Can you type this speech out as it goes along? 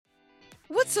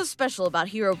What's so special about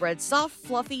Hero Bread's soft,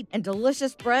 fluffy, and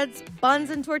delicious breads, buns,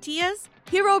 and tortillas?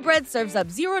 Hero Bread serves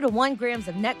up 0 to 1 grams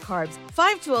of net carbs,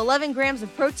 5 to 11 grams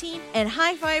of protein, and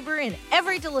high fiber in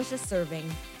every delicious serving.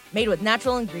 Made with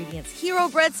natural ingredients, Hero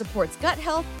Bread supports gut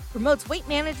health, promotes weight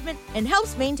management, and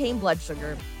helps maintain blood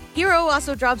sugar. Hero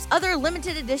also drops other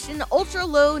limited edition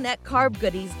ultra-low net carb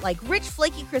goodies like rich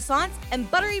flaky croissants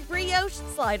and buttery brioche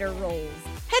slider rolls.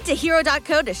 Head to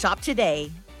hero.co to shop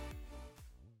today.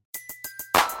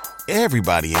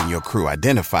 Everybody in your crew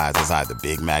identifies as either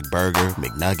Big Mac Burger,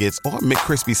 McNuggets, or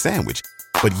McCrispy Sandwich.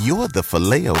 But you're the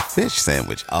Filet-O-Fish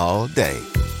Sandwich all day.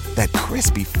 That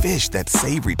crispy fish, that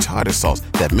savory tartar sauce,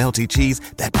 that melty cheese,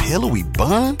 that pillowy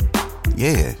bun.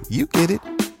 Yeah, you get it.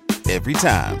 Every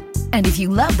time. And if you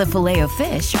love the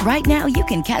Filet-O-Fish, right now you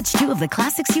can catch 2 of the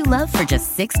classics you love for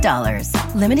just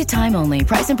 $6. Limited time only.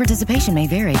 Price and participation may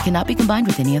vary. Cannot be combined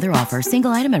with any other offer.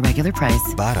 Single item at regular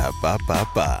price.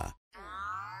 Ba-da-ba-ba-ba.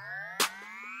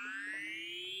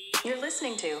 You're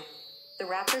listening to the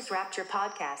Raptors Rapture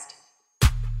podcast.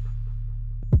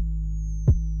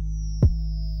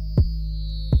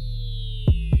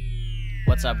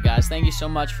 What's up, guys? Thank you so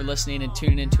much for listening and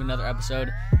tuning in to another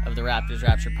episode of the Raptors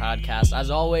Rapture podcast. As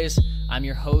always, I'm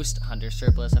your host, Hunter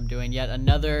Surplus. I'm doing yet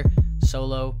another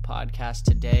solo podcast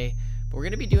today, but we're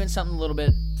going to be doing something a little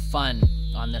bit fun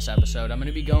on this episode. I'm going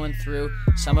to be going through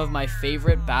some of my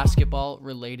favorite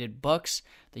basketball-related books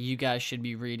that you guys should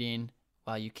be reading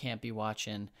while you can't be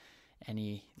watching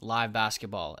any live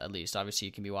basketball, at least. Obviously,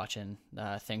 you can be watching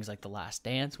things like The Last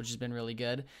Dance, which has been really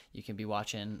good. You can be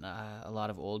watching a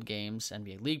lot of old games,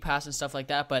 NBA League Pass and stuff like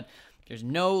that, but there's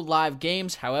no live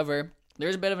games. However,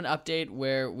 there's a bit of an update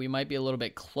where we might be a little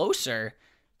bit closer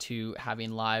to having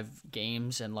live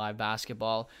games and live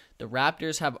basketball. The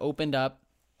Raptors have opened up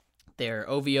their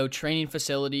OVO training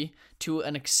facility to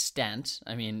an extent.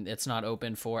 I mean, it's not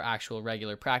open for actual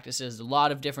regular practices. A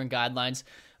lot of different guidelines.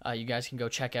 You guys can go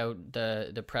check out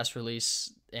the press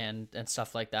release and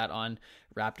stuff like that on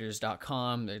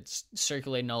Raptors.com. It's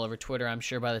circulating all over Twitter. I'm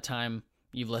sure by the time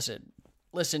you've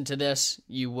listened to this,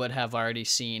 you would have already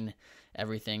seen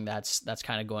everything that's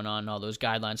kind of going on, all those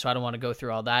guidelines. So I don't want to go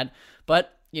through all that,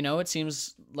 but you know, it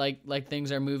seems like things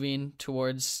are moving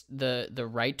towards the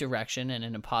right direction and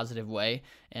in a positive way,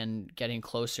 and getting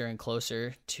closer and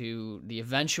closer to the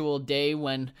eventual day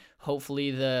when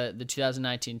hopefully the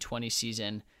 2019-20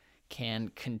 season can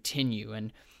continue.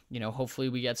 And, you know, hopefully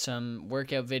we get some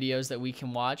workout videos that we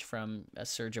can watch from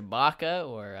Serge Ibaka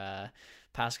or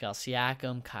Pascal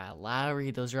Siakam, Kyle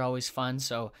Lowry. Those are always fun.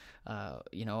 So,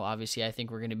 you know, obviously I think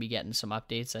we're going to be getting some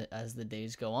updates as the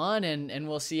days go on, and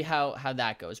we'll see how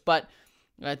that goes. But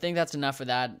I think that's enough of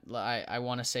that. I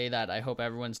want to say that I hope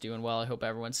everyone's doing well. I hope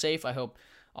everyone's safe. I hope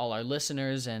all our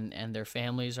listeners and their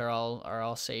families are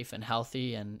all safe and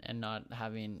healthy and not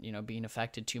having, you know, being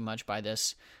affected too much by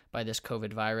this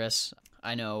COVID virus.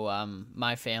 I know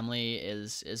my family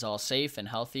is all safe and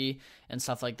healthy and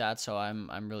stuff like that, so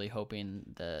I'm really hoping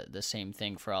the same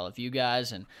thing for all of you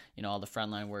guys and, you know, all the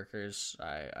frontline workers.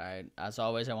 I as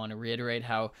always, I want to reiterate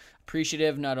how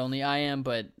appreciative not only I am,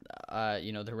 but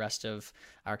you know, the rest of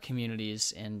our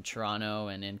communities in Toronto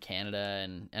and in Canada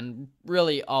and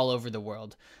really all over the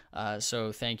world.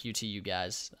 So thank you to you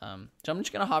guys. So I'm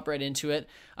just gonna hop right into it.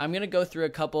 I'm gonna go through a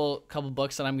couple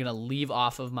books that I'm gonna leave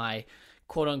off of my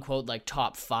quote unquote like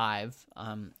top 5.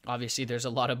 Obviously there's a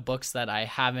lot of books that I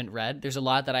haven't read. There's a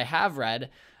lot that I have read,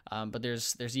 but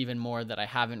there's even more that I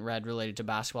haven't read related to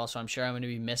basketball. So I'm sure I'm going to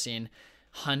be missing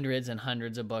hundreds and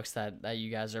hundreds of books that you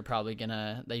guys are probably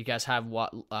that you guys have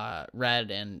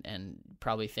read and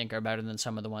probably think are better than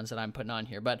some of the ones that I'm putting on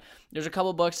here. But there's a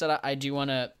couple books that I do want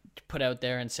to put out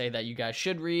there and say that you guys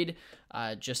should read,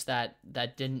 just that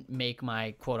didn't make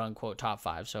my quote unquote top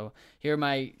 5. So here are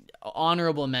my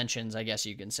honorable mentions, I guess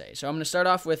you can say. So I'm going to start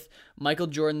off with Michael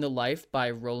Jordan: The Life by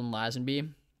Roland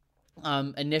Lazenby.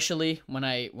 Initially, when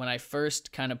I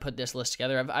first kind of put this list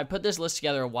together, I put this list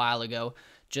together a while ago,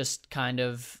 just kind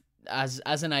of as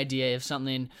an idea if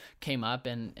something came up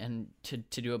and to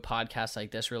do a podcast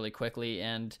like this really quickly.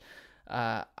 And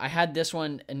I had this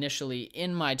one initially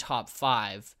in my top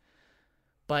 5,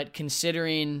 but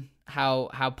considering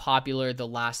how popular The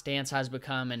Last Dance has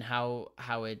become and how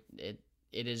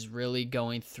it is really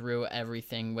going through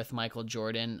everything with Michael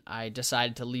Jordan, I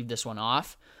decided to leave this one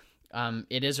off.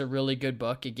 It is a really good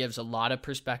book. It gives a lot of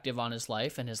perspective on his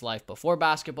life and his life before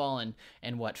basketball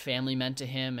and what family meant to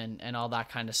him and all that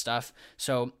kind of stuff.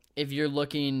 So if you're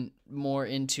looking more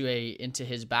into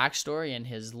his backstory and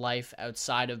his life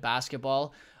outside of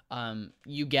basketball,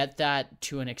 you get that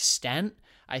to an extent.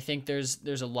 I think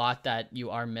there's a lot that you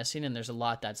are missing and there's a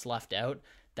lot that's left out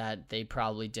that they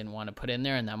probably didn't want to put in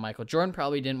there, and that Michael Jordan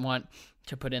probably didn't want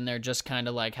to put in there, just kind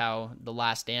of like how The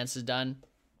Last Dance is done.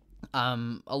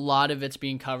 A lot of it's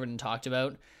being covered and talked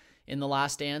about in The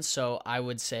Last Dance, so I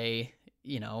would say,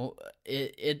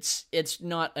 it's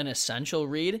not an essential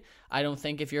read, I don't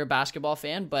think, if you're a basketball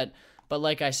fan, but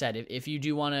like I said, if you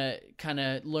do want to kind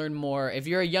of learn more, if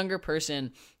you're a younger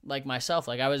person like myself,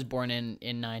 like I was born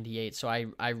in 98, so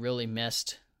I really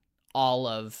missed all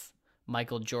of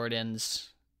Michael Jordan's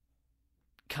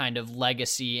kind of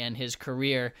legacy and his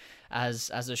career as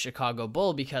a Chicago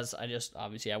Bull, because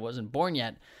I wasn't born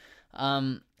yet.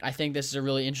 I think this is a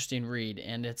really interesting read,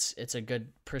 and it's a good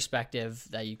perspective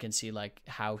that you can see like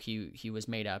how he was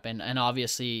made up, and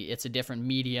obviously it's a different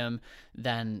medium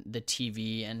than the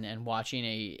TV and watching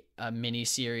a mini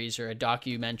series or a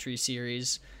documentary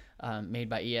series made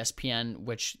by ESPN,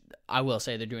 which I will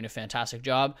say they're doing a fantastic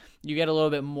job. You get a little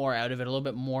bit more out of it, a little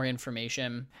bit more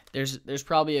information. There's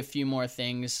probably a few more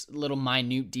things, little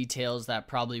minute details that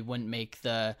probably wouldn't make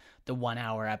the 1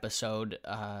 hour episode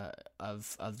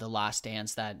of The Last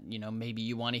Dance that maybe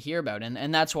you want to hear about,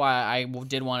 and that's why I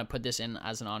did want to put this in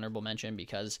as an honorable mention,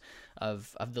 because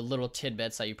of the little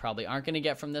tidbits that you probably aren't going to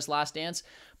get from this Last Dance.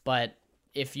 But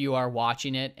if you are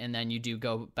watching it and then you do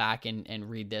go back and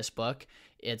read this book,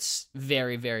 it's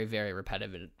very, very, very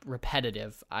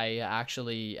repetitive.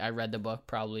 I read the book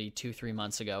probably 2-3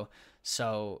 months ago,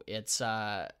 so it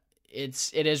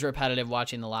is repetitive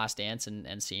watching The Last Dance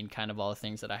and seeing kind of all the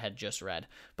things that I had just read,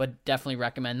 but definitely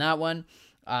recommend that one.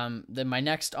 Then my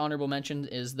next honorable mention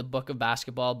is The Book of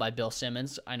Basketball by Bill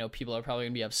Simmons. I know people are probably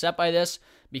gonna be upset by this,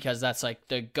 because that's like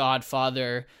the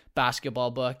Godfather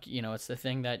basketball book. It's the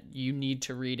thing that you need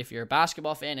to read if you're a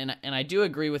basketball fan, and I do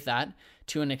agree with that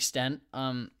to an extent,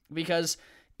 because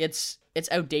it's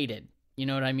outdated. You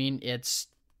know what I mean? It's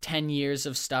 10 years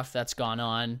of stuff that's gone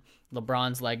on.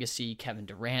 LeBron's legacy, Kevin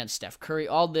Durant, Steph Curry,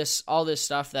 all this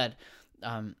stuff that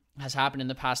has happened in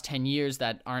the past 10 years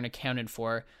that aren't accounted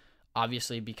for,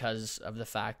 obviously because of the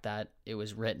fact that it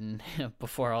was written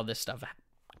before all this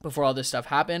stuff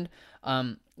happened.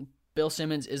 Bill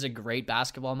Simmons is a great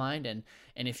basketball mind, and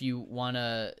if you want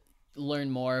to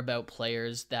learn more about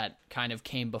players that kind of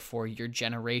came before your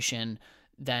generation,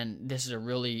 then this is a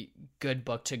really good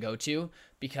book to go to,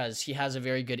 because he has a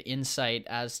very good insight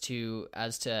as to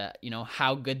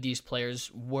how good these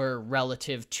players were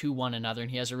relative to one another,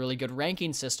 and he has a really good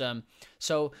ranking system.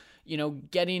 So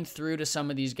getting through to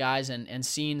some of these guys and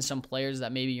seeing some players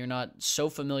that maybe you're not so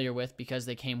familiar with because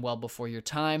they came well before your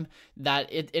time,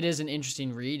 that it is an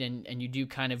interesting read, and you do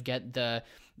kind of get the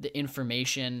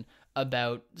information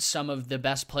about some of the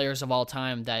best players of all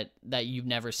time that you've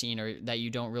never seen, or that you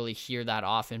don't really hear that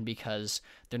often, because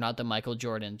they're not the Michael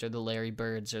Jordans or the Larry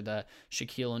Birds or the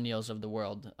Shaquille O'Neals of the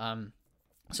world.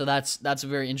 So that's a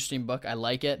very interesting book. I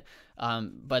like it.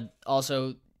 But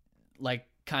also, like,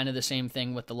 kind of the same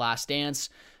thing with The Last Dance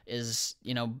is,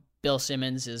 Bill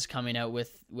Simmons is coming out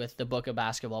with the Book of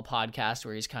Basketball podcast,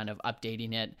 where he's kind of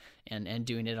updating it and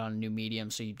doing it on a new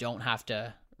medium, so you don't have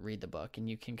to read the book and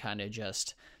you can kind of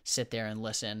just sit there and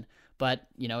listen. But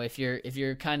if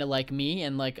you're kind of like me,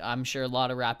 and like I'm sure a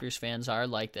lot of Raptors fans are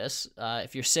like this,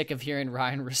 if you're sick of hearing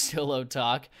Ryan Russillo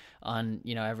talk on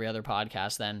every other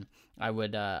podcast, then I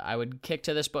would kick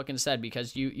to this book instead,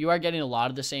 because you are getting a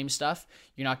lot of the same stuff.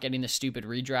 You're not getting the stupid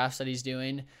redrafts that he's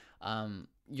doing.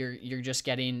 You're just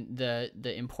getting the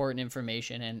important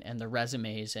information and the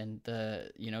resumes and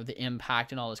the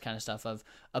impact and all this kind of stuff of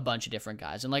a bunch of different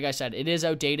guys. And like I said, it is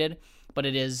outdated, but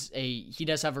he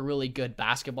does have a really good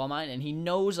basketball mind, and he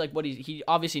knows like he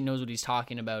obviously knows what he's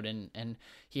talking about, and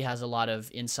he has a lot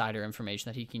of insider information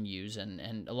that he can use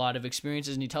and a lot of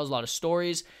experiences, and he tells a lot of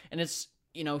stories, and it's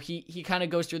he kind of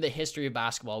goes through the history of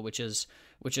basketball, which is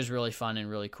really fun and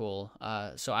really cool.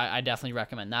 So I definitely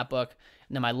recommend that book.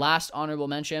 And then my last honorable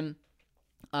mention,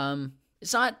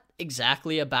 it's not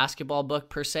exactly a basketball book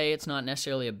per se. It's not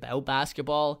necessarily about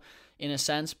basketball in a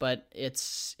sense, but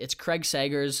it's Craig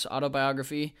Sager's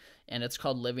autobiography, and it's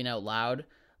called Living Out Loud.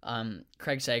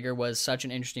 Craig Sager was such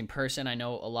an interesting person. I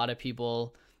know a lot of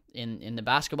people in the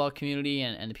basketball community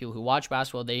and the people who watch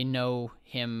basketball, they know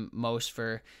him most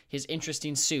for his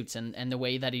interesting suits and the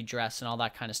way that he dressed and all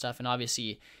that kind of stuff. And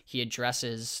obviously he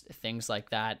addresses things like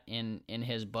that in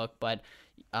his book, but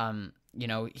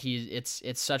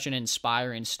it's such an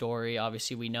inspiring story.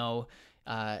 Obviously we know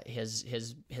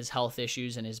his health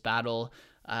issues and his battle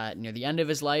near the end of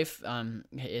his life. And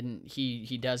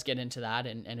he does get into that,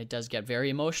 and it does get very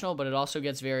emotional, but it also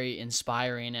gets very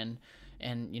inspiring, and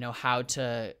and how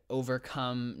to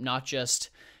overcome not just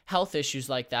health issues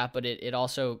like that, but it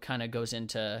also kind of goes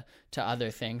into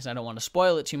other things. I don't want to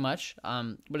spoil it too much,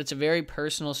 but it's a very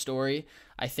personal story.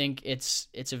 I think it's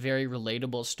a very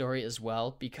relatable story as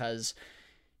well, because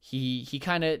he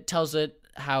kind of tells it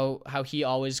how he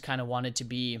always kind of wanted to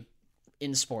be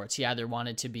in sports. He either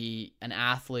wanted to be an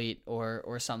athlete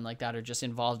or something like that, or just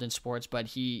involved in sports, but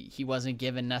he wasn't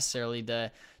given necessarily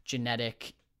the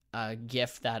genetic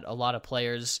gift that a lot of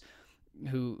players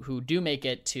who do make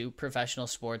it to professional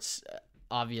sports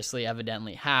obviously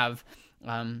evidently have.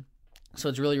 So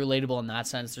it's really relatable in that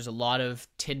sense. There's a lot of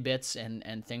tidbits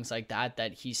and things like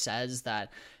that he says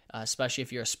that, especially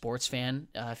if you're a sports fan,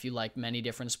 if you like many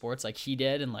different sports like he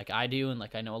did and like I do, and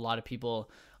like I know a lot of people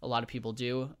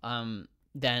do,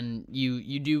 then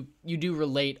you do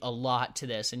relate a lot to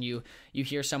this, and you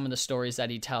hear some of the stories that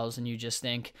he tells, and you just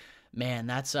think, man,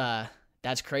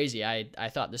 that's crazy. I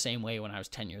thought the same way when I was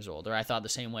 10 years old, or I thought the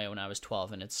same way when I was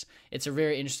 12, and it's a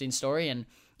very interesting story, and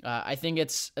I think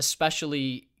it's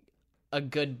especially a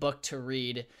good book to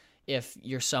read if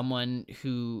you're someone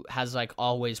who has like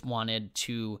always wanted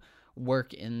to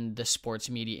work in the sports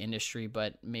media industry,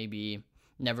 but maybe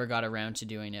never got around to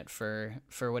doing it for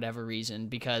whatever reason,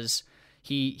 because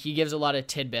he gives a lot of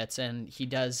tidbits, and he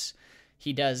does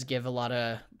give a lot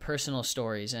of personal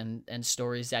stories and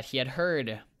stories that he had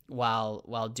heard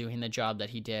while doing the job that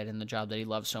he did and the job that he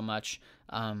loved so much.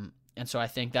 And so I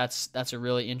think that's a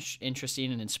really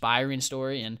interesting and inspiring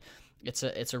story, and it's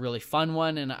a really fun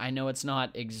one. And I know it's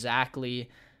not exactly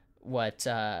what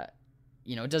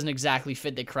it doesn't exactly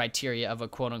fit the criteria of a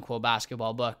quote unquote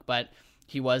basketball book, but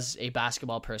he was a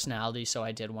basketball personality, so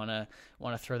I did want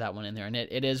to throw that one in there. And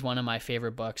it is one of my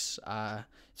favorite books.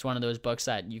 It's one of those books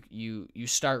that you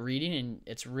start reading, and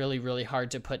it's really, really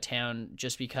hard to put down,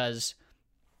 just because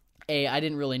I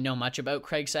didn't really know much about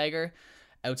Craig Sager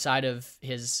outside of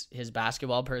his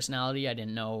basketball personality. I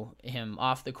didn't know him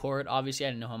off the court. Obviously, I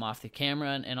didn't know him off the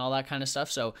camera and all that kind of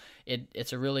stuff. So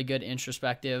it's a really good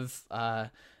introspective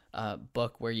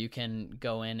book where you can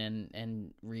go in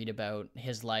and read about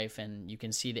his life, and you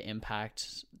can see the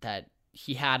impact that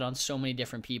he had on so many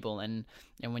different people. And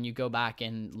when you go back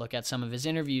and look at some of his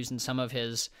interviews and some of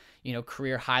his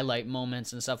career highlight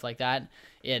moments and stuff like that,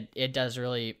 it does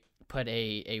really put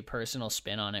a personal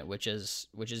spin on it, which is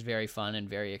very fun and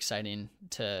very exciting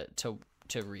to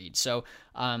read. So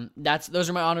those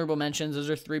are my honorable mentions. Those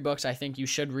are 3 books I think you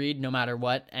should read no matter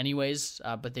what anyways,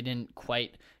 but they didn't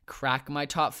quite crack my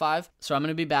top 5. So I'm going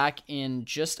to be back in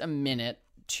just a minute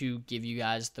to give you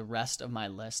guys the rest of my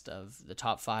list of the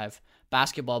top 5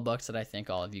 basketball books that I think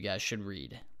all of you guys should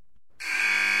read.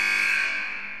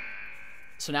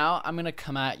 So now I'm going to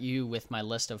come at you with my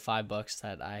list of 5 books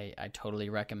that I totally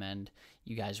recommend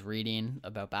you guys reading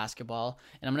about basketball.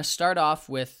 And I'm going to start off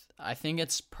with, I think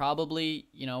it's probably,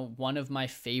 one of my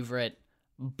favorite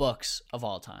books of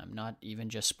all time. Not even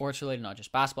just sports related, not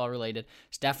just basketball related.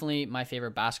 It's definitely my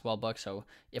favorite basketball book. So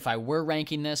if I were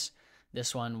ranking this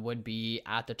one would be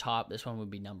at the top. This one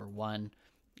would be number 1.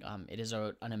 It is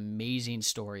an amazing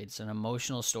story. It's an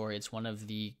emotional story. It's one of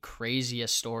the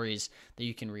craziest stories that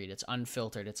you can read. It's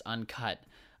unfiltered. It's uncut.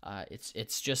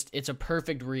 It's a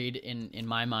perfect read in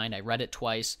my mind. I read it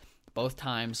twice. Both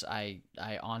times I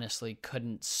honestly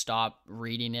couldn't stop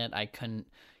reading it. I couldn't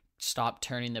stop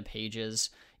turning the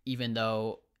pages, even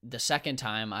though the second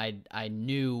time I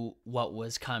knew what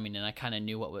was coming, and I kind of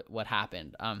knew what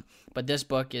happened. But this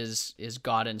book is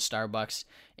God in Starbucks,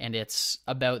 and it's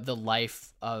about the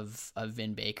life of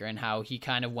Vin Baker and how he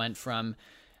kind of went from,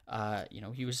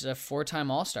 he was a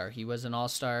 4-time All-Star. He was an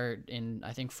All-Star in,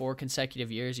 I think, 4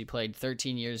 consecutive years. He played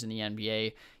 13 years in the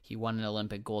NBA. He won an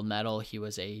Olympic gold medal. He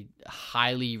was a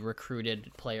highly recruited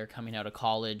player coming out of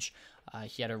college.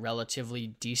 He had a relatively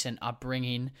decent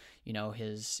upbringing.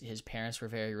 His parents were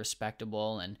very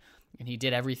respectable, and he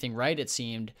did everything right, it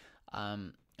seemed,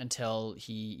 until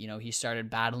he started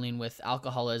battling with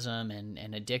alcoholism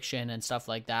and addiction and stuff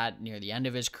like that near the end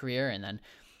of his career. And then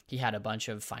he had a bunch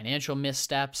of financial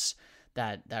missteps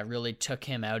that really took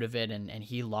him out of it, and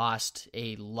he lost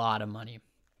a lot of money.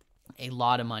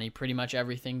 Pretty much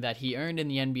everything that he earned in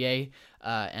the NBA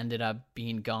ended up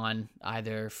being gone,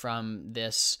 either from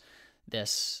this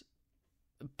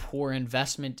poor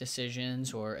investment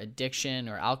decisions or addiction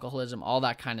or alcoholism, all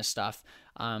that kind of stuff.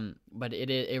 But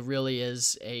it really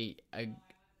is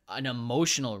an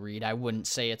emotional read. I wouldn't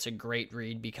say it's a great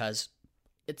read, because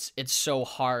it's so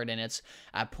hard, and it's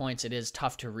at points it is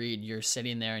tough to read. You're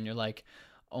sitting there and you're like,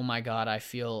 oh my God, I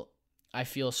feel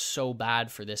so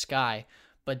bad for this guy.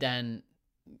 But then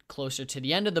closer to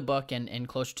the end of the book and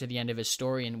closer to the end of his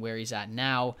story and where he's at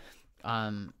now,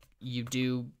 you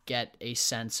do get a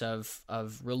sense of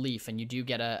relief, and you do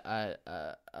get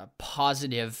a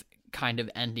positive kind of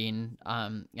ending.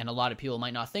 And a lot of people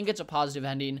might not think it's a positive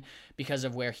ending because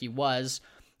of where he was,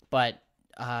 but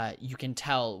you can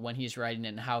tell when he's writing it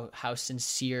and how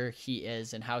sincere he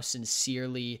is and how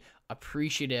sincerely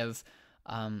appreciative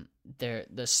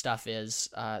the stuff is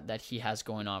that he has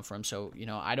going on for him. So,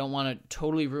 I don't want to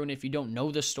totally ruin it if you don't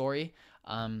know the story.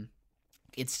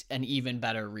 It's an even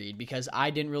better read because I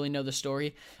didn't really know the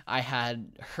story. I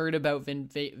had heard about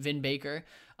Vin Baker.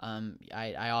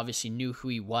 I obviously knew who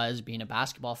he was, being a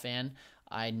basketball fan.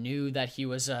 I knew that he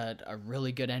was a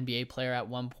really good NBA player at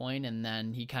one point, and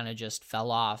then he kind of just fell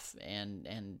off,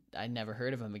 and I never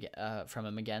heard of him from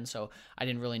him again. So I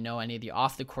didn't really know any of the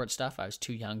off the court stuff. I was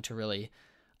too young to really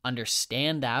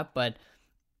understand that. But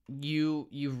you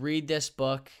read this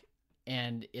book,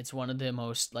 and it's one of the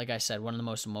most, like I said, one of the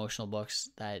most emotional books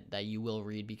that you will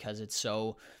read because it's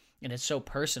so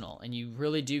personal, and you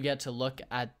really do get to look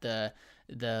at the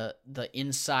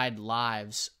inside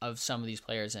lives of some of these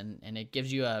players, and it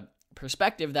gives you a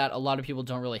perspective that a lot of people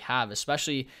don't really have,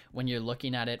 especially when you're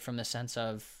looking at it from the sense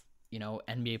of,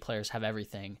 NBA players have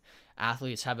everything,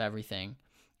 athletes have everything.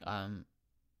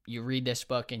 You read this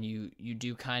book and you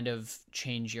do kind of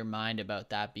change your mind about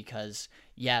that because,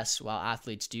 yes, while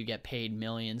athletes do get paid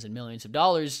millions and millions of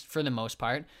dollars for the most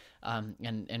part,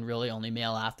 and really only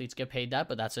male athletes get paid that,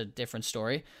 but that's a different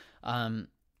story.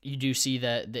 You do see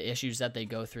the issues that they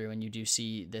go through, and you do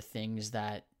see the things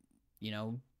that,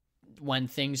 when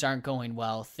things aren't going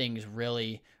well, things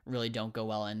really, really don't go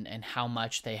well, and how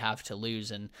much they have to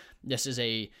lose. And this is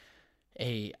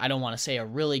I don't want to say a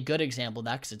really good example of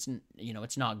that because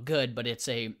it's not good, but it's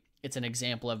an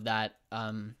example of that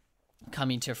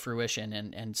coming to fruition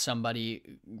and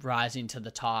somebody rising to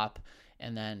the top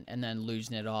and then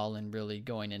losing it all and really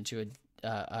going into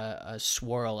a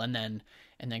swirl and then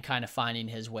kind of finding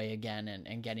his way again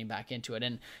and getting back into it.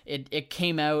 And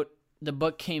the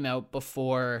book came out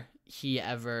before he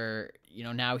ever,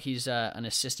 now he's an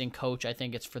assistant coach. I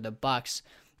think it's for the Bucks,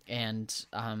 and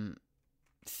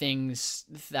things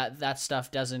that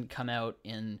stuff doesn't come out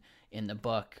in the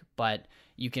book, but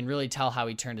you can really tell how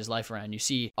he turned his life around. You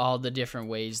see all the different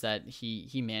ways that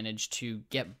he managed to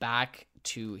get back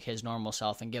to his normal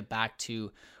self and get back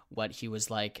to what he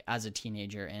was like as a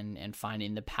teenager, and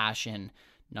finding the passion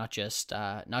not just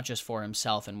for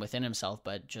himself and within himself,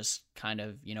 but just kind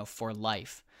of for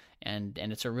life. And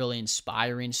it's a really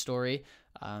inspiring story.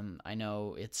 I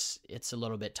know it's a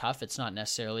little bit tough. It's not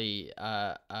necessarily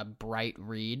a bright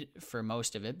read for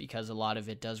most of it because a lot of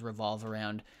it does revolve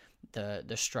around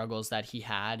the struggles that he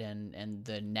had and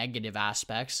the negative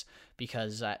aspects,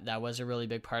 because that was a really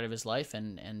big part of his life.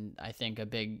 And I think a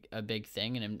big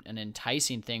thing and an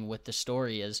enticing thing with the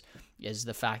story is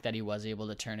the fact that he was able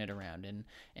to turn it around.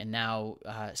 And now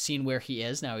seeing where he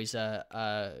is now, he's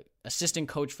a assistant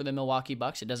coach for the Milwaukee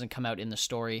Bucks. It doesn't come out in the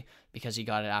story because he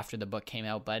got it after the book came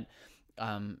out, but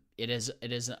it is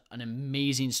an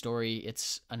amazing story.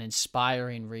 It's an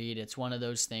inspiring read. It's one of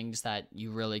those things that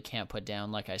you really can't put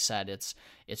down. Like I said, it's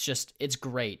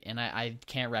great, and I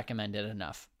can't recommend it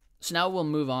enough. So now we'll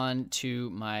move on to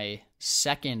my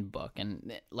second book,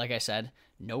 and like I said,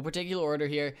 no particular order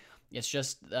here. It's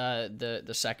just the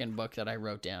second book that I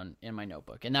wrote down in my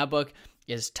notebook, and that book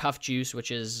is Tough Juice,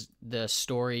 which is the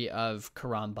story of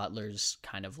Caron Butler's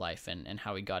kind of life and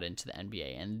how he got into the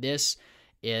NBA. And this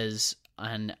is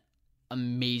an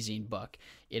amazing book.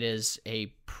 It is a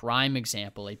prime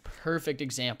example, a perfect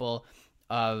example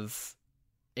of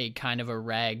a kind of a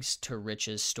rags to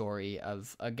riches story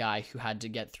of a guy who had to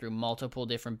get through multiple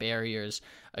different barriers,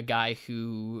 a guy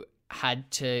who had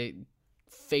to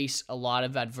face a lot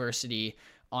of adversity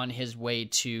on his way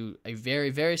to a very,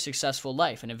 very successful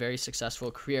life and a very successful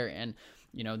career. And,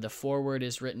 the foreword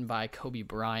is written by Kobe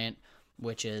Bryant,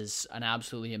 which is an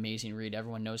absolutely amazing read.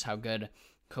 Everyone knows how good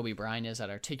Kobe Bryant is at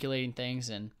articulating things,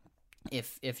 and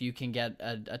if you can get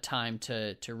a time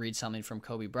to read something from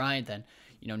Kobe Bryant, then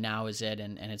now is it,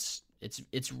 and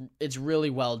it's really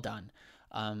well done.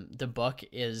 The book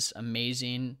is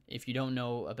amazing. If you don't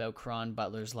know about Caron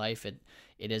Butler's life,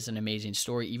 it is an amazing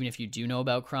story. Even if you do know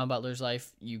about Caron Butler's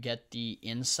life, you get the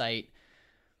insight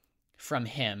from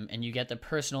him, and you get the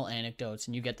personal anecdotes,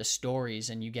 and you get the stories,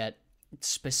 and you get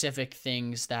specific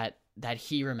things that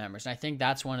he remembers. And I think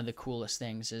that's one of the coolest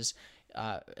things is,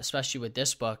 especially with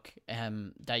this book,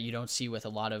 that you don't see with a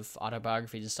lot of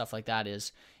autobiographies and stuff like that,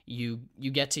 is you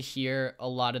get to hear a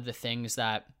lot of the things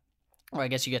that, or I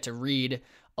guess you get to read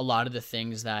a lot of the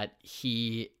things that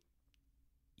he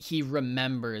he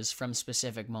remembers from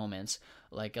specific moments.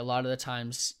 Like a lot of the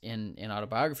times in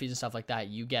autobiographies and stuff like that,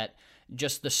 you get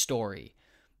just the story.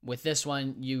 With this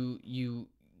one, you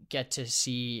get to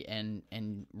see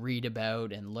and read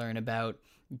about and learn about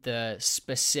the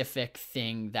specific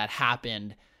thing that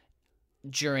happened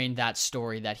during that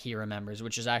story that he remembers,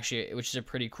 which is a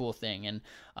pretty cool thing. And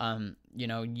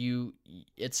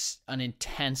it's an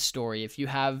intense story. If you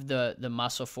have the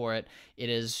muscle for it, it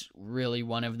is really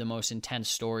one of the most intense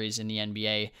stories in the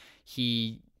NBA.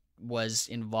 He was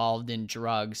involved in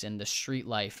drugs and the street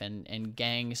life and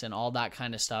gangs and all that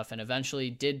kind of stuff, and eventually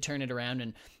did turn it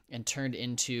around and turned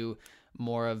into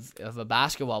more of a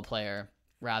basketball player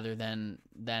rather than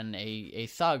a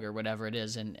thug or whatever it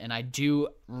is. And I do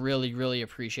really, really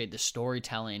appreciate the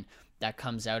storytelling that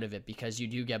comes out of it, because you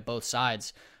do get both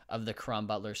sides of the Caron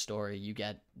Butler story. You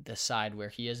get the side where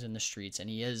he is in the streets and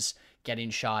he is getting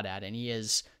shot at and he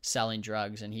is selling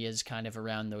drugs and he is kind of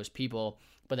around those people.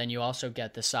 But then you also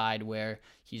get the side where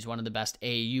he's one of the best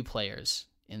AAU players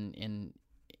in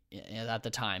at the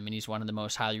time, and he's one of the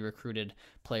most highly recruited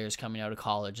players coming out of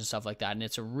college and stuff like that. And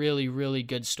it's a really, really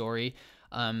good story.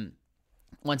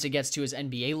 Once it gets to his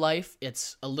NBA life,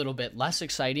 it's a little bit less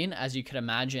exciting, as you could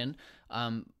imagine.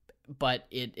 But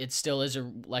it still is,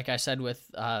 like I said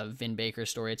with Vin Baker's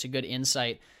story, it's a good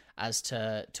insight as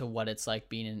to what it's like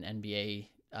being an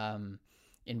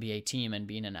NBA team and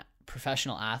being a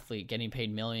professional athlete, getting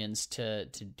paid millions to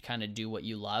kind of do what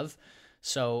you love.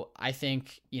 So I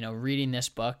think, reading this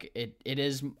book, it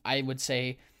is, I would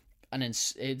say,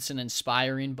 it's an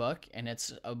inspiring book, and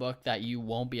it's a book that you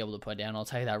won't be able to put down. I'll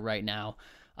tell you that right now.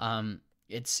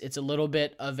 It's a little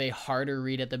bit of a harder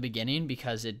read at the beginning,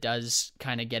 because it does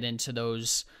kind of get into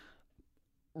those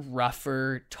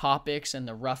rougher topics and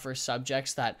the rougher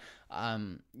subjects that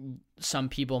some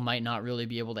people might not really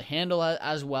be able to handle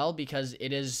as well, because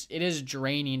it is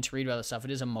draining to read about this stuff.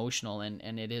 It is emotional,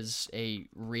 and it is a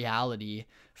reality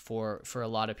for a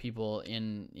lot of people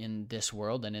in this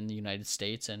world and in the United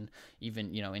States, and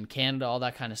even in Canada, all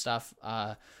that kind of stuff.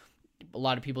 A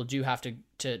lot of people do have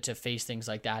to face things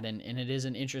like that, and it is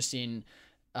an interesting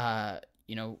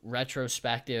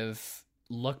retrospective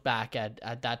look back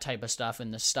at that type of stuff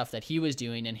and the stuff that he was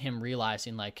doing, and him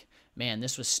realizing, like, man,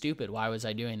 this was stupid. Why was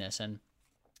I doing this? And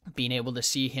being able to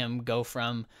see him go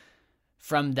from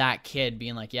that kid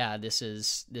being like, yeah, this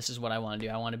is what I want to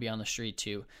do. I want to be on the street,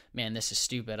 to, man, this is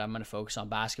stupid. I'm going to focus on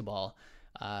basketball.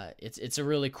 It's a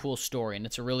really cool story, and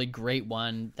it's a really great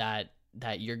one that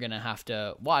you're going to have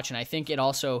to watch. And I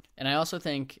also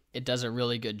think it does a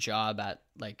really good job at,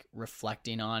 like,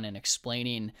 reflecting on and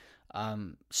explaining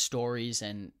stories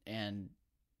and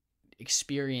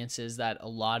experiences that a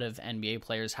lot of NBA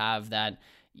players have that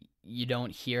you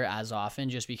don't hear as often,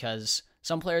 just because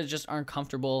some players just aren't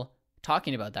comfortable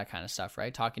talking about that kind of stuff,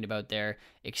 right? Talking about their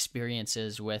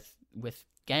experiences with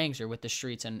gangs or with the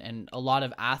streets, and a lot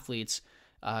of athletes,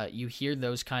 you hear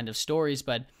those kind of stories,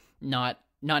 but not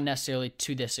necessarily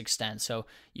to this extent. So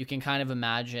you can kind of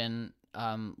imagine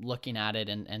looking at it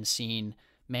and seeing,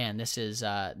 man, this is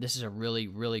a really,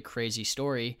 really crazy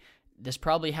story. This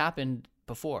probably happened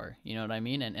before, you know what I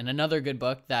mean? And another good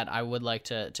book that I would like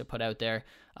to put out there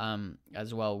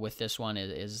as well with this one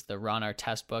is the Ron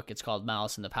Artest book. It's called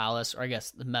Malice in the Palace, or I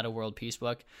guess the Meta World Peace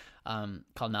book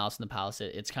called Malice in the Palace.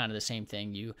 It's kind of the same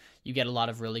thing. You get a lot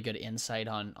of really good insight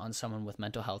on someone with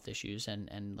mental health issues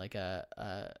and like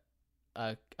a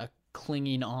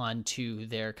clinging on to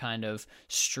their kind of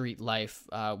street life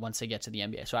once they get to the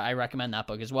NBA. So I recommend that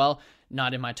book as well.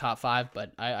 Not in my top 5,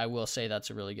 but I will say that's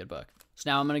a really good book. So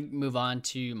now I'm going to move on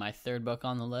to my third book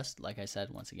on the list. Like I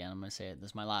said, once again, I'm going to say it.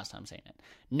 This is my last time saying it.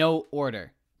 No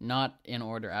order. Not in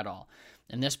order at all.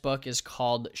 And this book is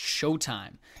called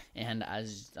Showtime. And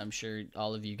as I'm sure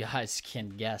all of you guys can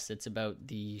guess, it's about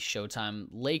the Showtime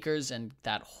Lakers and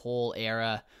that whole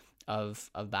era of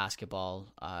basketball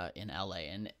in LA.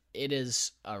 And it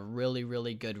is a really,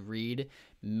 really good read,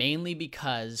 mainly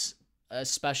because,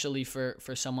 especially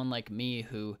for someone like me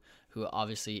who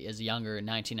obviously is younger,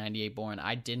 1998 born,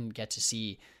 I didn't get to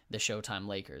see the Showtime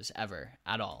Lakers ever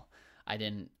at all.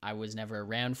 I was never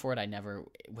around for it. I never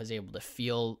was able to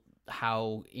feel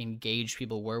how engaged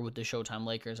people were with the Showtime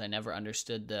Lakers. I never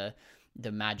understood the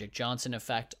Magic Johnson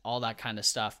effect, all that kind of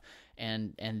stuff.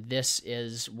 And this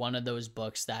is one of those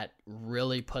books that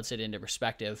really puts it into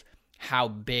perspective how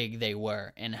big they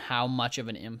were and how much of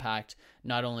an impact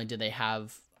not only did they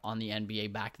have on the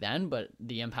NBA back then, but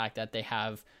the impact that they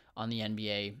have on the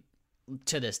NBA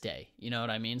to this day. You know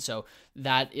what I mean? So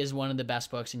that is one of the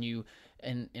best books. And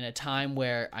in a time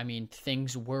where, I mean,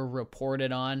 things were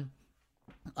reported on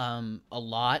a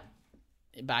lot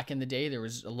back in the day, there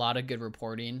was a lot of good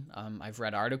reporting. I've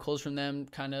read articles from them,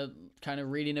 kind of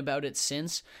reading about it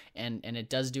since, and it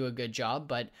does do a good job,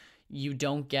 but you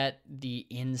don't get the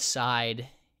inside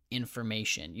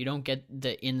information. You don't get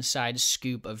the inside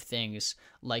scoop of things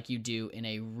like you do in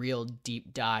a real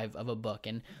deep dive of a book.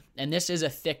 And this is a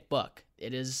thick book.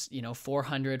 It is,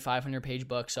 400, 500 page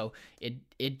book. So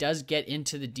it does get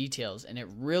into the details, and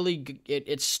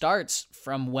it starts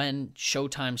from when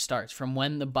Showtime starts, from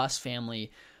when the Buss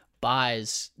family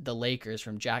buys the Lakers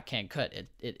from Jack Kent Cooke.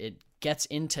 It gets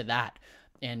into that,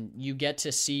 and you get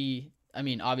to see,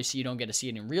 obviously you don't get to see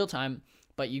it in real time,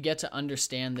 but you get to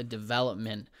understand the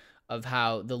development of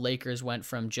how the Lakers went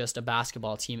from just a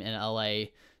basketball team in LA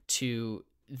to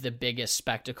the biggest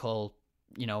spectacle,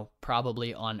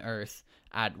 probably on earth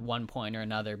at one point or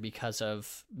another because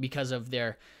of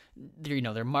their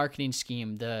marketing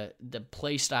scheme, the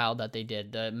play style that they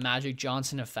did, the Magic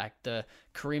Johnson effect, the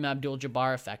Kareem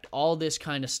Abdul-Jabbar effect, all this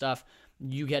kind of stuff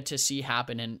you get to see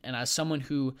happen. And as someone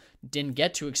who didn't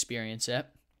get to experience it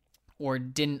or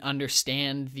didn't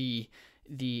understand the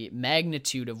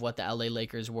magnitude of what the LA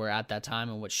Lakers were at that time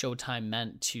and what Showtime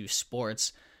meant to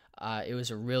sports, it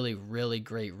was a really, really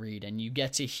great read. And you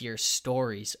get to hear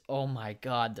stories. Oh my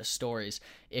God, the stories.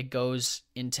 It goes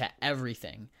into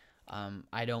everything.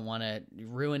 I don't want to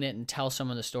ruin it and tell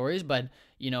some of the stories, but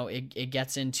it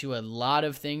gets into a lot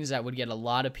of things that would get a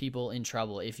lot of people in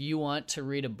trouble. If you want to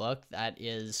read a book that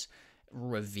is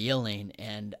revealing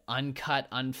and uncut,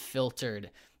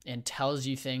 unfiltered, and tells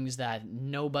you things that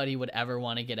nobody would ever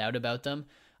want to get out about them,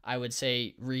 I would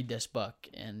say read this book.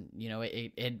 And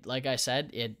it like I said,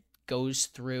 it goes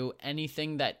through any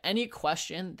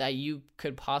question that you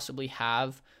could possibly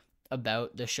have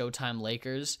about the Showtime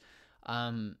Lakers.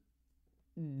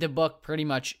 The book pretty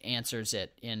much answers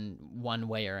it in one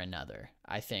way or another.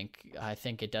 I think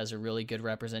it does a really good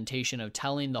representation of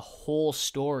telling the whole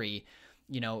story.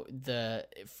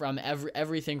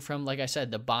 Everything from, like I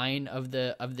said, the buying of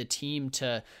the team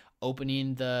to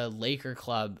opening the Laker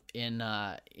Club in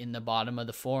the bottom of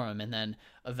the Forum, and then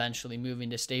eventually moving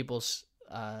to Staples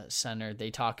Center. They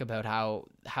talk about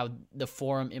how the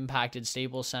Forum impacted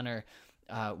Staples Center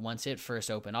once it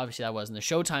first opened. Obviously, that wasn't the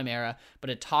Showtime era, but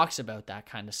it talks about that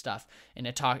kind of stuff, and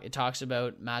it talks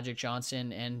about Magic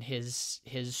Johnson and his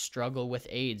struggle with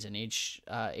AIDS and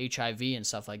HIV and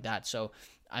stuff like that. So,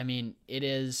 it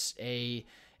is a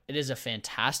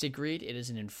fantastic read. It is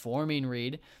an informing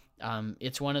read.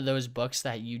 It's one of those books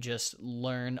that you just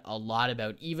learn a lot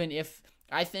about. Even if,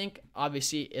 I think,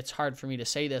 obviously it's hard for me to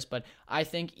say this, but I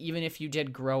think even if you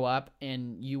did grow up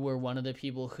and you were one of the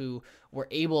people who were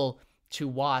able to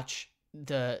watch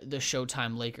the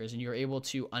Showtime Lakers and you're able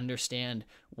to understand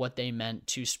what they meant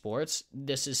to sports,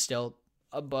 this is still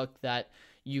a book that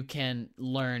you can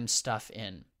learn stuff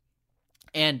in.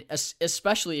 And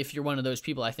especially if you're one of those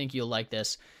people, I think you'll like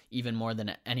this even more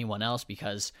than anyone else,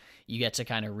 because you get to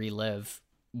kind of relive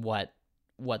what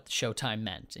Showtime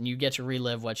meant, and you get to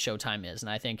relive what Showtime is. And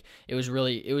I think it was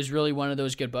really one of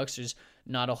those good books. There's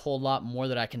not a whole lot more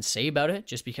that I can say about it,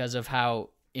 just because of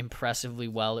how impressively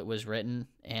well it was written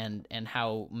and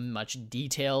how much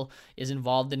detail is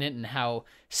involved in it and how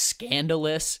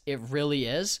scandalous it really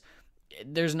is.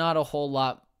 There's not a whole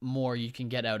lot more you can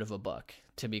get out of a book,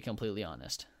 to be completely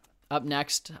honest. Up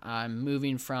next, I'm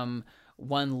moving from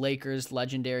one Lakers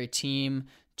legendary team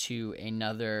to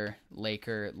another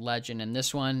Laker legend, and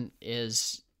this one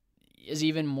is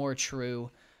even more true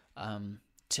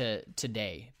to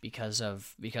today because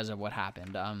of what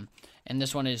happened. And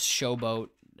this one is Showboat.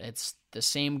 It's the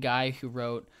same guy who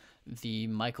wrote the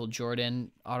Michael Jordan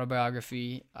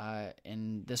autobiography,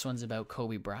 and this one's about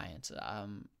Kobe Bryant.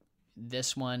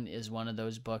 This one is one of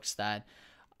those books that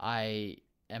I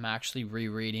am actually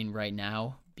rereading right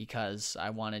now because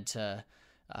I wanted to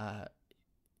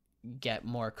get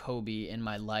more Kobe in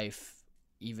my life,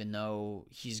 even though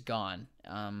he's gone.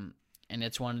 And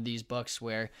it's one of these books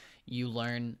where you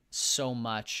learn so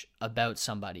much about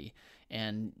somebody.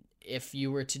 And if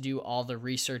you were to do all the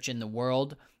research in the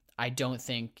world, I don't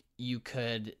think you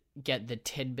could get the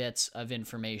tidbits of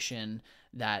information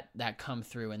that come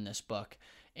through in this book.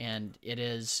 And it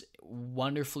is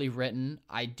wonderfully written.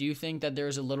 I do think that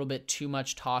there's a little bit too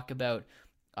much talk about,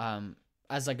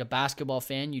 as like a basketball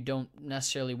fan, you don't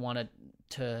necessarily want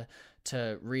to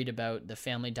read about the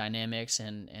family dynamics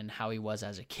and how he was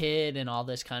as a kid and all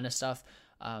this kind of stuff.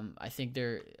 I think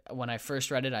when I first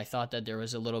read it, I thought that there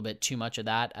was a little bit too much of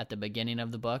that at the beginning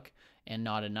of the book and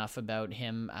not enough about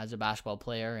him as a basketball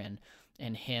player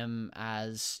and him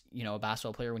as, a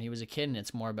basketball player when he was a kid, and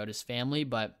it's more about his family.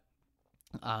 But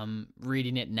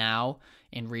reading it now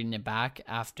and reading it back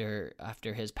after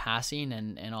his passing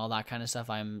and all that kind of stuff,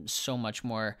 I'm so much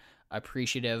more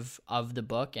appreciative of the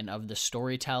book and of the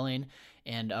storytelling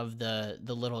and of the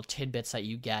little tidbits that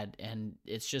you get. And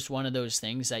it's just one of those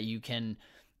things that you can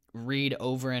read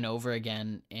over and over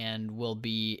again and will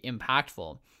be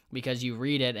impactful, because you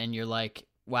read it and you're like,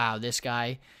 wow, this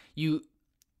guy,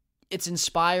 it's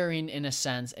inspiring in a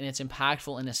sense, and it's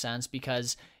impactful in a sense,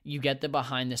 because you get the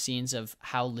behind the scenes of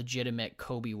how legitimate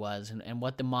Kobe was and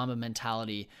what the Mamba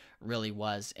mentality really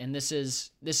was. And this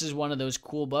is one of those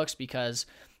cool books, because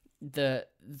the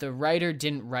writer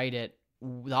didn't write it,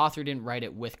 the author didn't write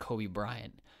it with Kobe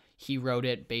Bryant. He wrote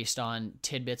it based on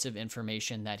tidbits of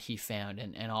information that he found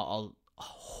and a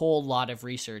whole lot of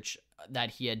research that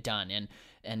he had done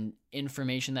and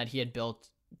information that he had built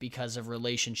because of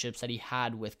relationships that he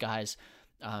had with guys,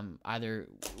 either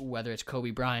whether it's Kobe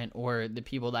Bryant or the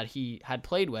people that he had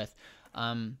played with.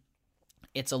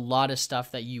 It's a lot of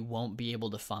stuff that you won't be able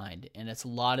to find, and it's a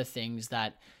lot of things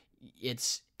that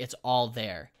it's all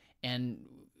there. And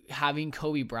having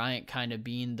Kobe Bryant kind of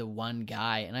being the one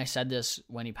guy, and I said this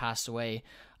when he passed away,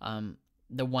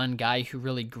 the one guy who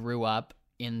really grew up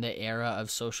in the era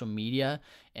of social media,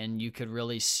 and you could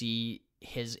really see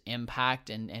his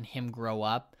impact and him grow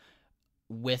up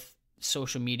with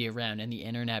social media around and the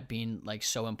internet being like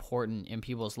so important in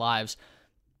people's lives.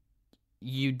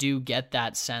 You do get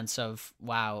that sense of,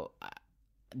 wow,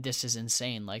 this is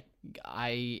insane. Like,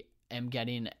 I am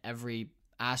getting every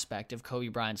aspect of Kobe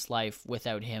Bryant's life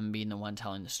without him being the one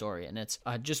telling the story. And it's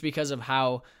just because of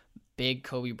how big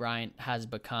Kobe Bryant has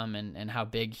become and how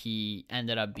big he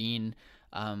ended up being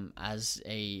as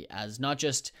not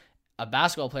just a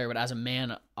basketball player, but as a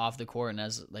man off the court and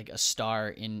as like a star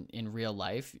in real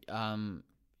life.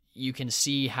 You can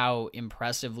see how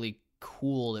impressively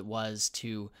cool it was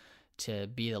to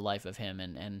be the life of him.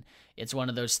 And it's one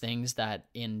of those things that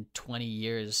in 20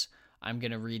 years, I'm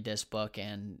going to read this book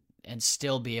and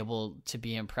still be able to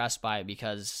be impressed by it,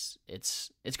 because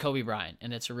it's Kobe Bryant,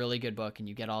 and it's a really good book, and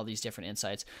you get all these different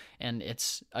insights, and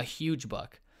it's a huge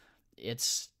book.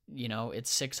 It's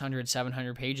 600,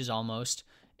 700 pages almost.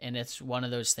 And it's one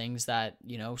of those things that,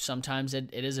 sometimes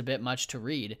it is a bit much to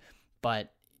read,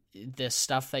 but the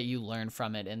stuff that you learn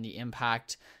from it and the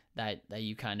impact that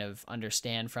you kind of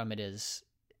understand from it is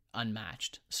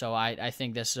unmatched. So I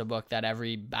think this is a book that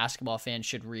every basketball fan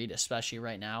should read, especially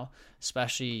right now,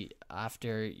 especially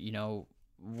after,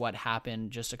 what happened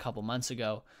just a couple months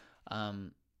ago.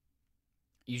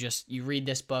 You read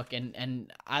this book,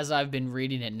 and as I've been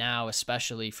reading it now,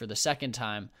 especially for the second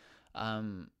time,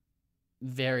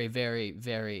 very, very,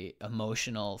 very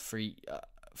emotional for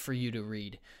you to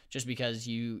read, just because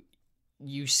you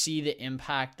see the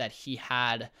impact that he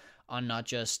had on not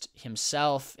just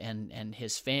himself and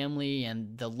his family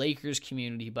and the Lakers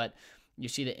community, but you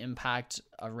see the impact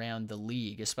around the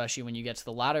league, especially when you get to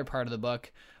the latter part of the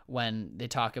book, when they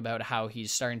talk about how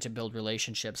he's starting to build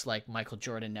relationships like Michael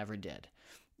Jordan never did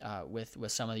with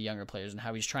some of the younger players, and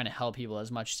how he's trying to help people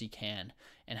as much as he can,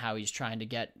 and how he's trying to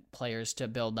get players to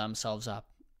build themselves up.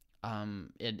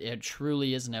 It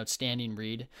truly is an outstanding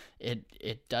read.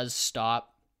 It does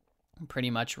stop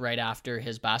pretty much right after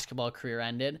his basketball career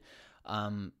ended.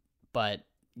 But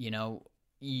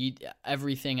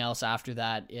everything else after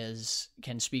that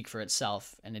can speak for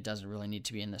itself, and it doesn't really need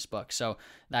to be in this book. So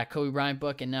that Kobe Bryant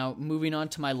book. And now moving on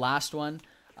to my last one.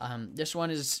 This one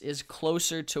is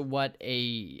closer to what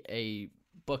a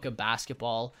book of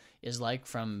basketball is like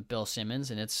from Bill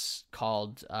Simmons, and it's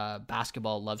called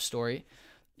Basketball Love Story.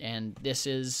 And this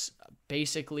is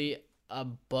basically a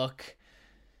book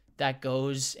that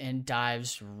goes and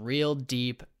dives real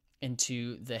deep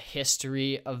into the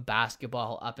history of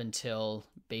basketball up until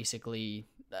basically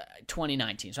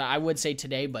 2019. So I would say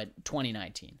today, but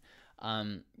 2019.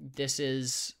 This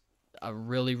is a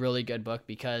really, really good book,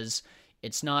 because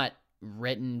it's not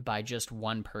written by just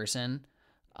one person.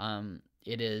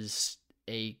 It is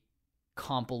a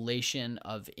compilation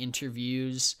of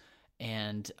interviews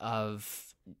and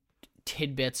of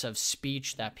tidbits of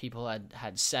speech that people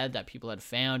had said, that people had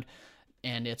found,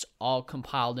 and it's all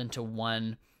compiled into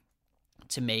one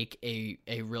to make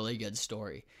a really good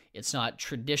story. It's not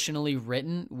traditionally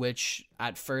written, which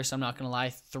at first, I'm not going to lie,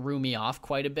 threw me off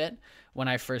quite a bit. When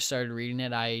I first started reading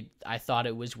it, I thought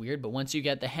it was weird, but once you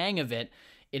get the hang of it,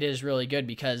 it is really good,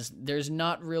 because there's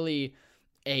not really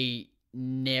a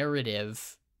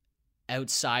narrative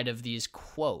outside of these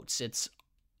quotes. It's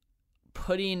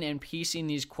putting and piecing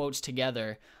these quotes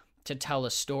together to tell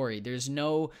a story. There's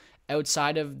no,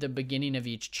 outside of the beginning of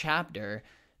each chapter,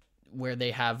 where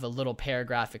they have a little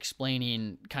paragraph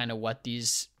explaining kind of what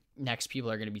these next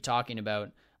people are going to be talking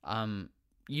about,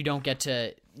 you don't get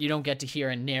to hear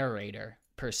a narrator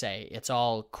per se. It's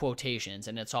all quotations,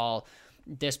 and it's all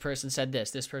this person said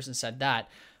this person said that,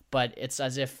 but it's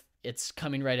as if it's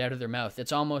coming right out of their mouth.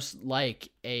 It's almost like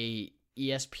a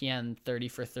ESPN 30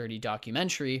 for 30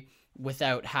 documentary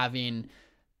without having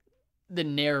the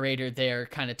narrator there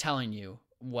kind of telling you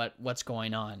what's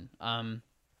going on. And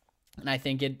I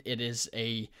think it is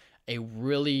a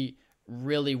really,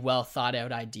 really well thought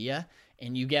out idea.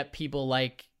 And you get people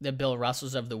like the Bill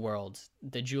Russells of the world,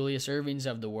 the Julius Irvings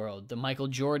of the world, the Michael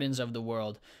Jordans of the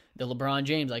world, the LeBron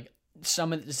James, like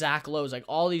some of Zach Lowe's, like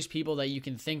all these people that you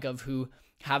can think of who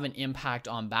have an impact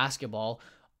on basketball.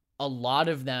 A lot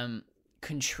of them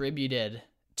contributed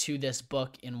to this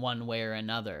book in one way or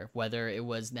another, whether it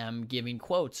was them giving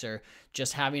quotes or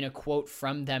just having a quote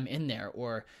from them in there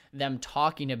or them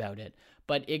talking about it.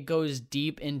 But it goes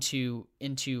deep into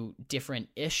different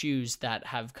issues that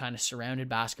have kind of surrounded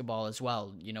basketball as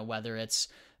well. You know, whether it's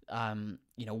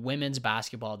women's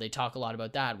basketball, they talk a lot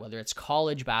about that. Whether it's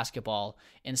college basketball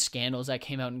and scandals that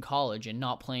came out in college and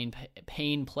not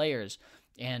paying players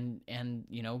and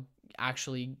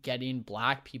actually getting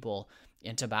black people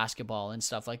into basketball and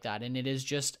stuff like that. And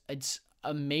it's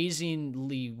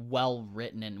amazingly well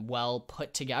written and well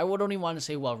put together. I don't even want to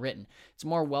say well written. It's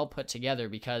more well put together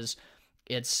because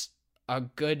it's a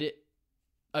good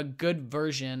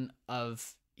version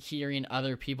of hearing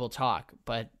other people talk,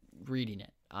 but reading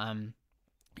it.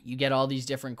 You get all these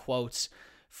different quotes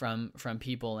from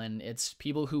people, and it's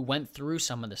people who went through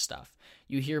some of the stuff.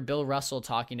 You hear Bill Russell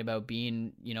talking about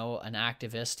being, an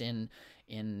activist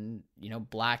in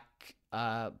black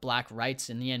rights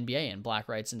in the NBA and black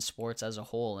rights in sports as a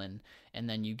whole, and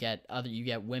then you get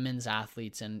women's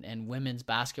athletes and women's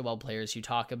basketball players who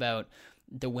talk about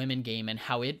the women game and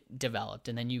how it developed,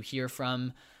 and then you hear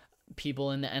from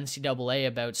people in the NCAA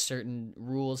about certain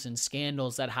rules and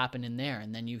scandals that happened in there,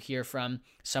 and then you hear from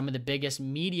some of the biggest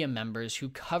media members who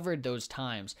covered those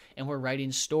times and were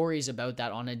writing stories about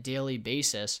that on a daily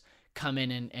basis, come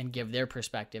in and give their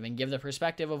perspective and give the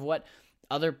perspective of what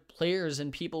other players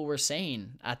and people were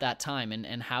saying at that time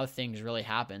and how things really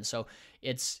happened. So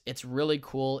it's really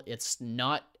cool. It's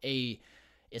not a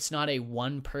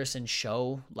one person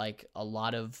show like a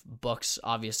lot of books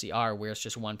obviously are, where it's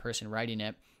just one person writing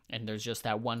it and there's just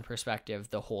that one perspective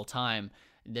the whole time.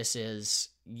 This is,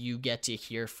 you get to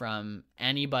hear from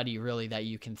anybody really that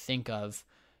you can think of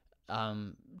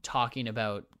talking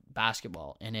about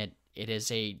basketball, and it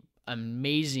is a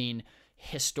amazing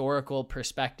historical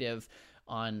perspective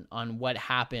on what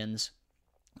happens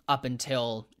up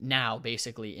until now,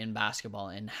 basically, in basketball,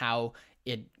 and how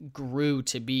it grew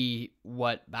to be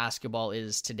what basketball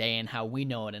is today and how we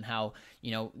know it, and how,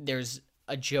 there's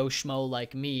a Joe Schmo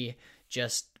like me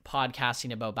just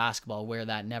podcasting about basketball, where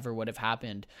that never would have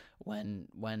happened when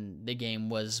the game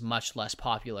was much less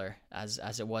popular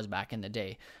as it was back in the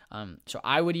day. So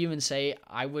I would even say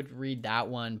I would read that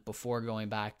one before going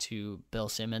back to Bill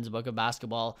Simmons' book of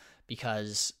basketball,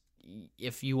 because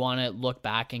if you want to look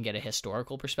back and get a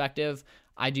historical perspective,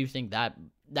 I do think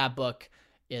that book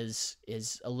is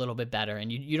a little bit better,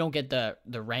 and you don't get the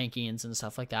rankings and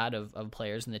stuff like that of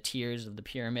players and the tiers of the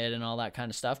pyramid and all that kind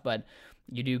of stuff, but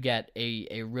you do get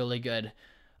a really good,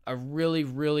 a really,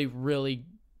 really, really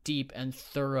deep and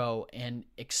thorough and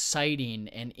exciting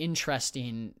and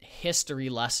interesting history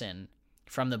lesson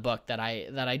from the book that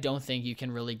I don't think you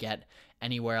can really get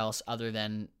anywhere else other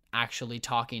than actually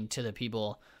talking to the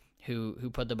people who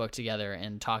put the book together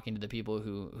and talking to the people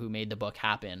who made the book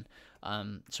happen.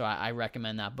 So I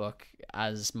recommend that book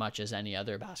as much as any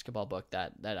other basketball book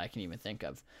that I can even think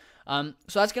of.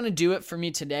 So that's going to do it for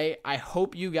me today. I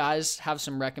hope you guys have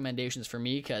some recommendations for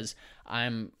me, because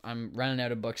I'm running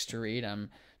out of books to read. I'm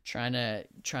trying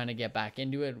to get back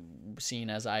into it, seeing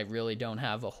as I really don't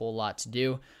have a whole lot to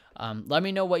do. Let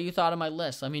me know what you thought of my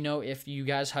list. Let me know if you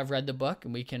guys have read the book,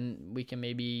 and we can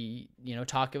maybe,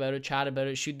 talk about it, chat about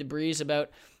it, shoot the breeze about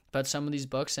some of these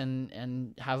books,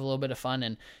 and have a little bit of fun.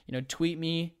 And, tweet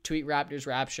me, tweet Raptors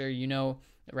Rapture.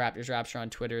 Raptors Rapture on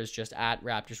Twitter is just at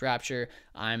Raptors Rapture.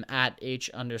 I'm at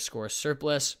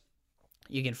H_surplus.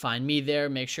 You can find me there.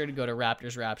 Make sure to go to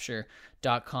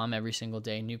raptorsrapture.com every single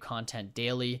day. New content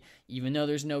daily. Even though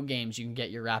there's no games, you can get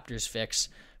your Raptors fix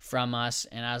from us.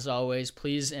 And as always,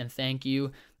 please and thank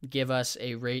you. Give us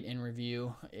a rate and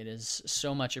review. It is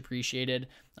so much appreciated.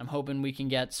 I'm hoping we can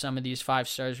get some of these 5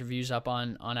 stars reviews up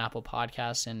on Apple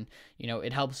Podcasts, and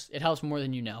it helps more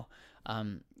than you know.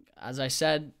 As I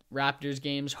said, Raptors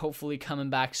games hopefully coming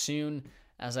back soon.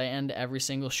 As I end every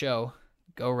single show,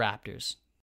 go Raptors.